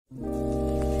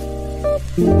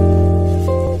What's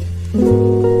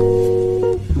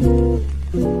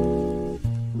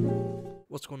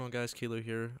going on, guys? Kilo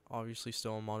here, obviously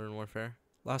still on Modern Warfare.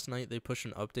 Last night they pushed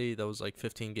an update that was like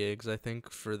 15 gigs, I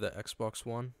think, for the Xbox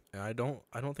One. And I don't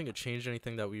think it changed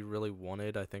anything that we really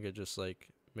wanted. I think it just like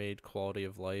made quality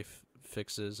of life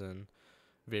fixes and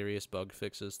various bug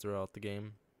fixes throughout the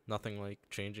game. Nothing like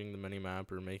changing the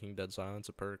minimap or making Dead Silence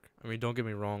a perk. I mean, don't get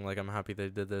me wrong, like I'm happy they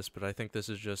did this, but I think this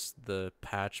is just the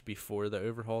patch before the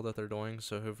overhaul that they're doing,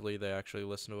 so hopefully they actually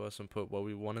listen to us and put what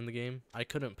we want in the game. I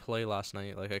couldn't play last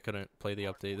night, like I couldn't play the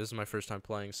update. This is my first time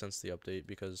playing since the update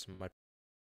because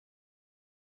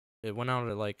it went out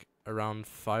at like around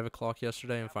 5 o'clock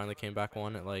yesterday and finally came back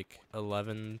on at like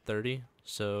 11:30,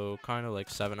 so kind of like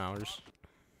 7 hours.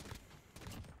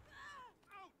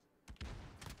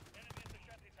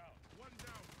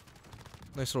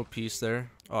 Nice little piece there.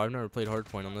 Oh, I've never played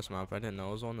Hardpoint on this map. I didn't know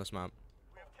it was on this map.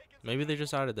 Maybe they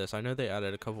just added this. I know they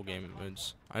added a couple game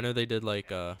modes. I know they did like,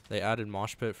 they added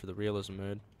Mosh Pit for the realism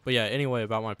mode. But yeah, anyway,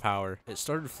 about my power. It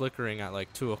started flickering at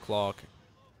like 2 o'clock,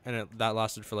 and that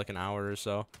lasted for like an hour or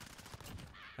so.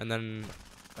 And then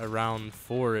around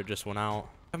 4, it just went out.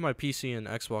 I have my PC and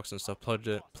Xbox and stuff plugged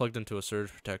into a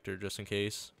surge protector just in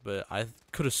case, but I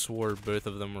could have swore both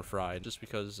of them were fried just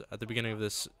because at the beginning of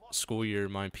this school year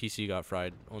my PC got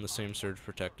fried on the same surge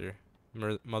protector.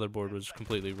 Motherboard was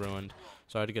completely ruined,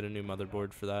 so I had to get a new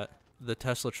motherboard for that. The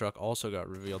Tesla truck also got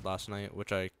revealed last night,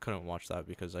 which I couldn't watch that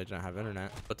because I didn't have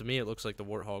internet. But to me it looks like the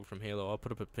Warthog from Halo. I'll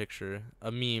put up a picture,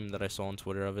 a meme that I saw on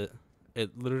Twitter of it.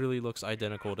 It literally looks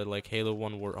identical to like Halo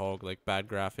 1 Warthog, like bad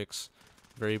graphics.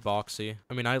 Very boxy.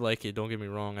 I mean, I like it, don't get me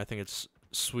wrong. I think it's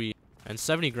sweet. And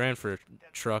 70 grand for a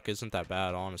truck isn't that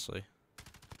bad, honestly.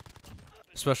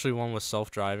 Especially one with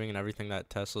self-driving and everything that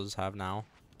Teslas have now.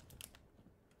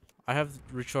 I have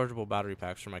rechargeable battery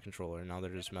packs for my controller. Now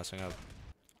they're just messing up.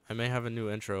 I may have a new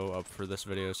intro up for this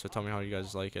video, so tell me how you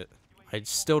guys like it. I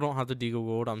still don't have the Deagle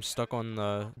Gold. I'm stuck on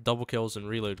the double kills and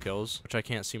reload kills, which I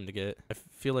can't seem to get. I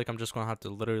feel like I'm just going to have to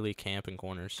literally camp in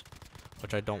corners,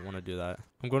 which I don't want to do that.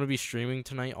 I'm going to be streaming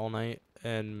tonight all night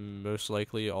and most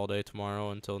likely all day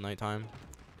tomorrow until nighttime.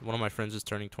 One of my friends is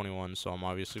turning 21, so I'm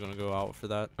obviously going to go out for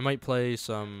that. I might play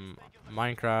some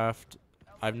Minecraft.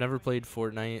 I've never played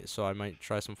Fortnite, so I might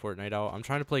try some Fortnite out. I'm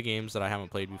trying to play games that I haven't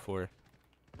played before.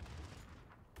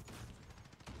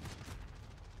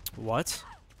 What?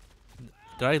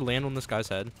 Did I land on this guy's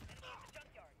head?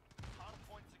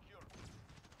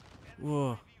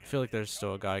 Whoa. I feel like there's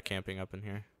still a guy camping up in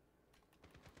here.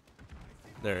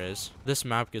 There is. This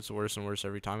map gets worse and worse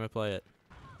every time I play it.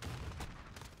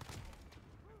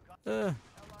 I'm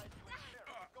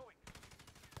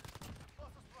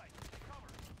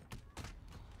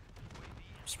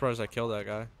surprised I killed that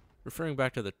guy. Referring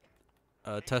back to the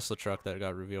Tesla truck that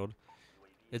got revealed.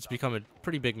 It's become a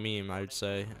pretty big meme, I would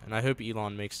say, and I hope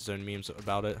Elon makes his own memes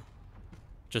about it,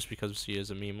 just because he is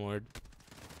a meme lord.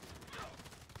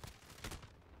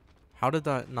 How did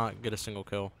that not get a single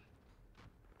kill?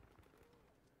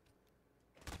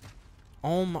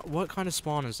 Oh my, what kind of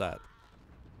spawn is that?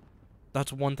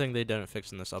 That's one thing they didn't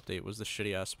fix in this update, was the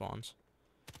shitty ass spawns.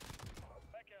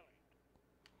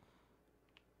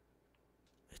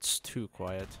 It's too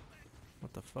quiet.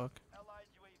 What the fuck?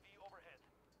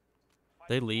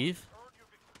 They leave?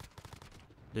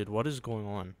 Dude, what is going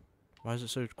on? Why is it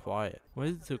so quiet? Why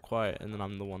is it so quiet and then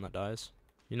I'm the one that dies?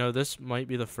 You know, this might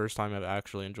be the first time I've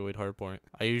actually enjoyed Hardpoint.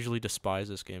 I usually despise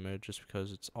this game mode just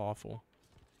because it's awful.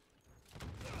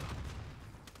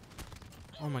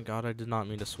 Oh my god, I did not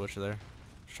mean to switch there.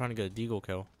 I was trying to get a Deagle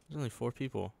kill. There's only 4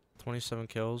 people. 27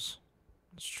 kills.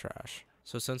 It's trash.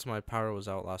 So since my power was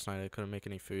out last night, I couldn't make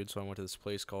any food, so I went to this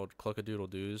place called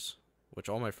Cluckadoodle-Doos, which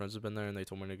all my friends have been there and they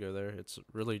told me to go there. It's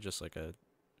really just like a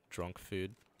drunk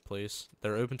food place.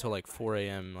 They're open till like 4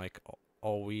 a.m. like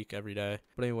all week, every day.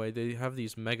 But anyway, they have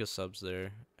these mega subs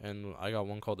there, and I got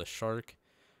one called the Shark,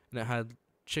 and it had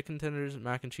chicken tenders,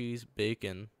 mac and cheese,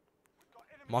 bacon,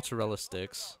 mozzarella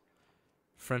sticks,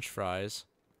 French fries,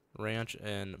 ranch,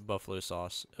 and buffalo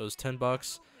sauce. It was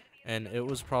 $10, and it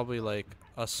was probably like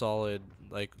a solid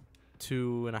like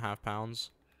 2.5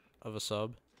 pounds of a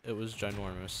sub. It was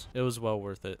ginormous. It was well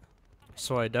worth it.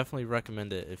 So I definitely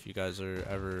recommend it if you guys are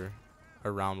ever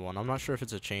around one. I'm not sure if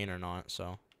it's a chain or not,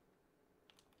 so.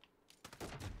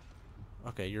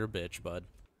 Okay, you're a bitch, bud.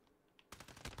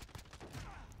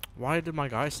 Why did my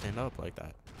guy stand up like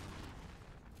that?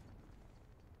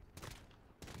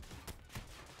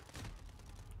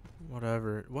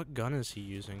 Whatever. What gun is he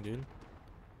using, dude?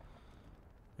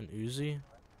 An Uzi?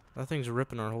 That thing's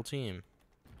ripping our whole team.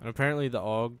 And apparently the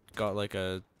AUG got like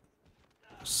a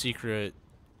secret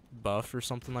buff or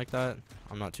something like that.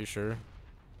 I'm not too sure.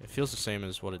 It feels the same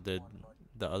as what it did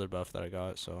the other buff that I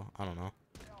got, so I don't know.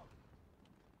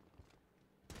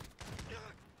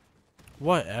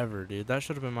 Whatever, dude. That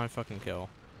should have been my fucking kill.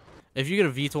 If you get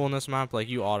a VTOL in this map, like,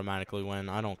 you automatically win.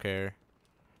 I don't care.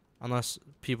 Unless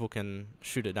people can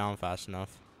shoot it down fast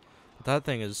enough. But that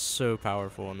thing is so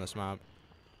powerful in this map.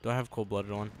 Do I have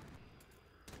cold-blooded on?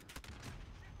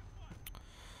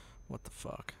 What the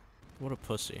fuck? What a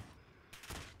pussy.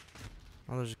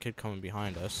 Oh, there's a kid coming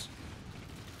behind us.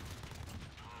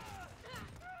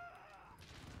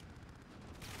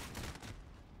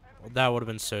 Well, that would have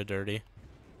been so dirty.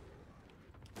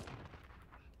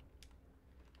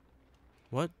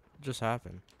 What just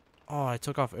happened? Oh, I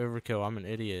took off overkill. I'm an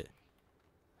idiot.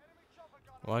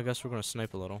 Well, I guess we're gonna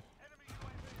snipe a little.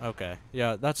 Okay.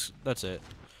 Yeah, that's it.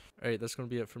 Alright, that's gonna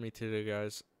be it for me today,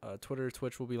 guys. Twitter,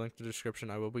 Twitch will be linked in the description.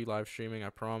 I will be live streaming, I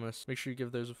promise. Make sure you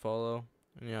give those a follow.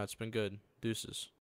 And yeah, it's been good. Deuces.